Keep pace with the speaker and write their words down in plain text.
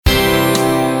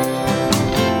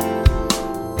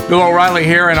Bill O'Reilly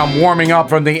here, and I'm warming up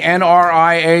from the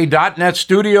NRIA.net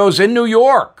studios in New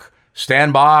York.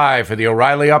 Stand by for the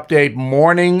O'Reilly Update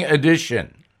Morning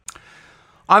Edition.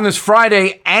 On this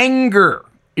Friday, anger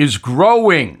is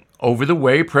growing over the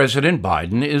way President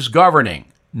Biden is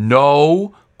governing.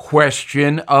 No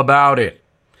question about it.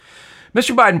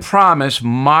 Mr. Biden promised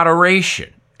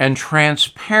moderation and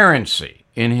transparency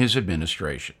in his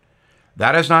administration.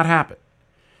 That has not happened.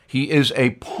 He is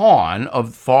a pawn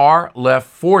of far-left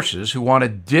forces who want to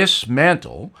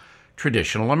dismantle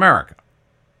traditional America.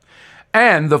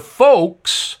 And the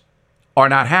folks are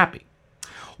not happy.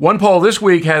 One poll this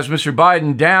week has Mr.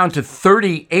 Biden down to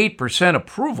 38%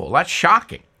 approval. That's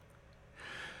shocking.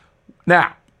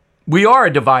 Now, we are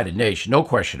a divided nation, no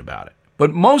question about it.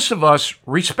 But most of us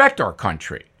respect our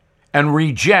country and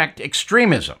reject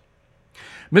extremism.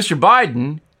 Mr.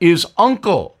 Biden is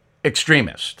Uncle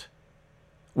Extremist.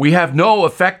 We have no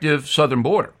effective southern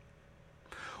border.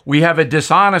 We have a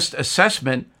dishonest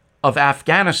assessment of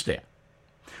Afghanistan.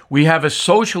 We have a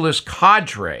socialist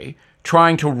cadre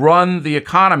trying to run the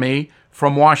economy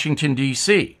from Washington,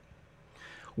 D.C.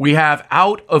 We have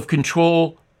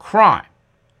out-of-control crime.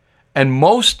 And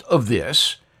most of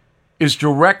this is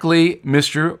directly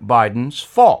Mr. Biden's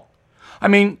fault. I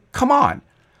mean, come on.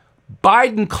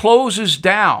 Biden closes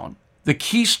down the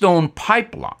Keystone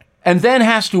Pipeline and then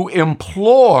has to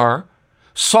implore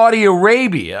Saudi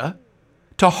Arabia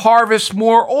to harvest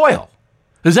more oil.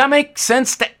 Does that make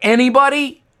sense to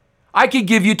anybody? I could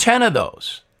give you 10 of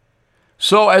those.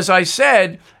 So as I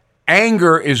said,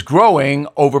 anger is growing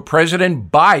over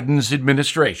President Biden's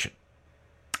administration.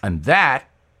 And that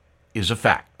is a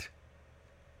fact.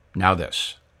 Now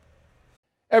this.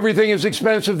 Everything is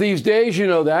expensive these days, you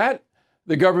know that.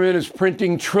 The government is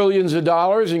printing trillions of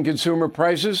dollars and consumer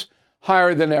prices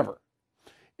higher than ever.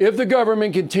 If the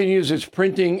government continues its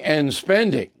printing and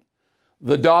spending,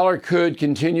 the dollar could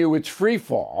continue its free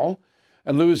fall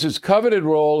and lose its coveted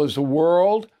role as the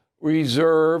world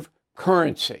reserve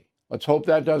currency. Let's hope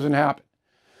that doesn't happen.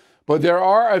 But there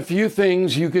are a few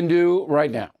things you can do right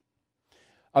now.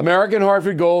 American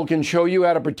Hartford Gold can show you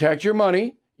how to protect your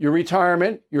money, your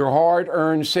retirement, your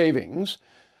hard-earned savings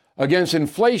against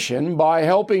inflation by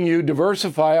helping you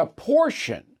diversify a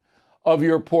portion of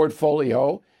your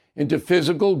portfolio into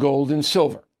physical gold and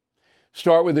silver.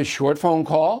 Start with a short phone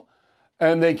call,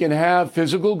 and they can have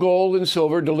physical gold and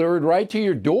silver delivered right to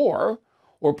your door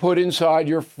or put inside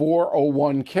your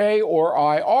 401k or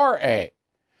IRA.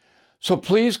 So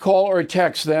please call or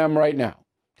text them right now.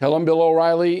 Tell them Bill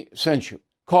O'Reilly sent you.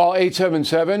 Call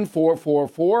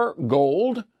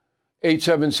 877-444-GOLD,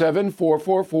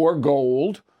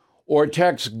 877-444-GOLD, or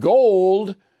text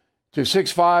GOLD to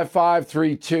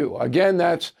 65532. Again,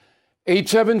 that's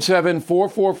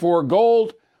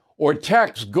 877-444-GOLD, or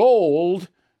text GOLD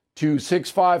to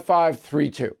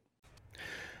 65532.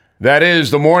 That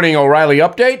is the Morning O'Reilly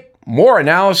Update. More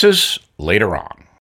analysis later on.